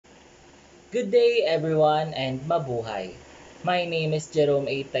Good day everyone and mabuhay. My name is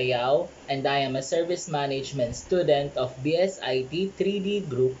GeromeA Tayao and I am a service management student of BSIT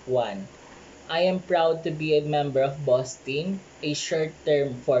 3D Group 1. I am proud to be a member of BOSS team, a short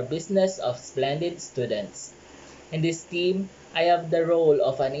term for business of splendid students. In this team, I have the role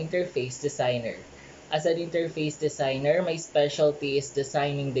of an interface designer. As an interface designer, my specialty is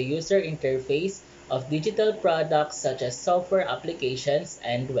designing the user interface of digital products such as software applications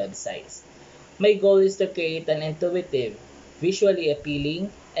and websites. My goal is to create an intuitive, visually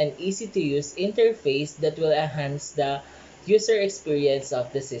appealing, and easy to use interface that will enhance the user experience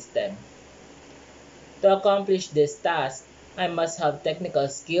of the system. To accomplish this task, I must have technical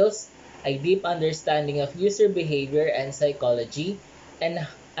skills, a deep understanding of user behavior and psychology, and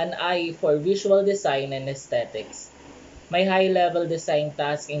an eye for visual design and aesthetics. My high-level design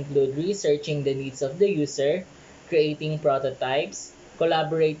tasks include researching the needs of the user, creating prototypes,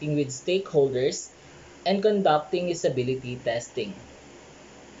 collaborating with stakeholders, and conducting usability testing.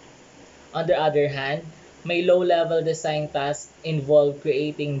 On the other hand, my low-level design tasks involve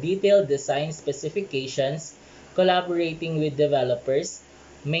creating detailed design specifications, collaborating with developers,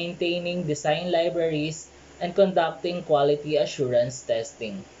 maintaining design libraries, and conducting quality assurance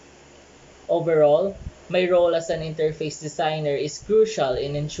testing. Overall, my role as an interface designer is crucial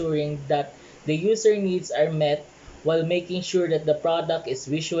in ensuring that the user needs are met while making sure that the product is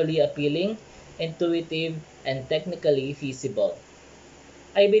visually appealing, intuitive, and technically feasible.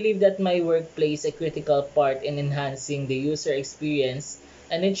 I believe that my work plays a critical part in enhancing the user experience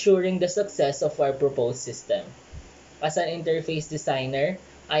and ensuring the success of our proposed system. As an interface designer,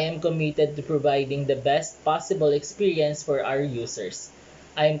 I am committed to providing the best possible experience for our users.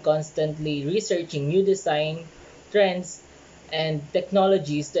 I am constantly researching new design trends and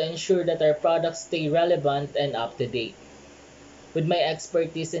technologies to ensure that our products stay relevant and up to date. With my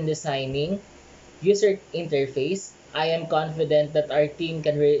expertise in designing user interface, I am confident that our team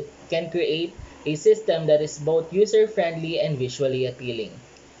can create a system that is both user-friendly and visually appealing.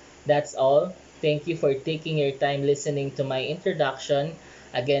 That's all. Thank you for taking your time listening to my introduction.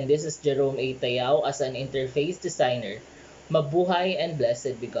 Again, this is GeromeA Tayao as an interface designer. Mabuhay and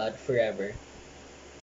blessed be God forever.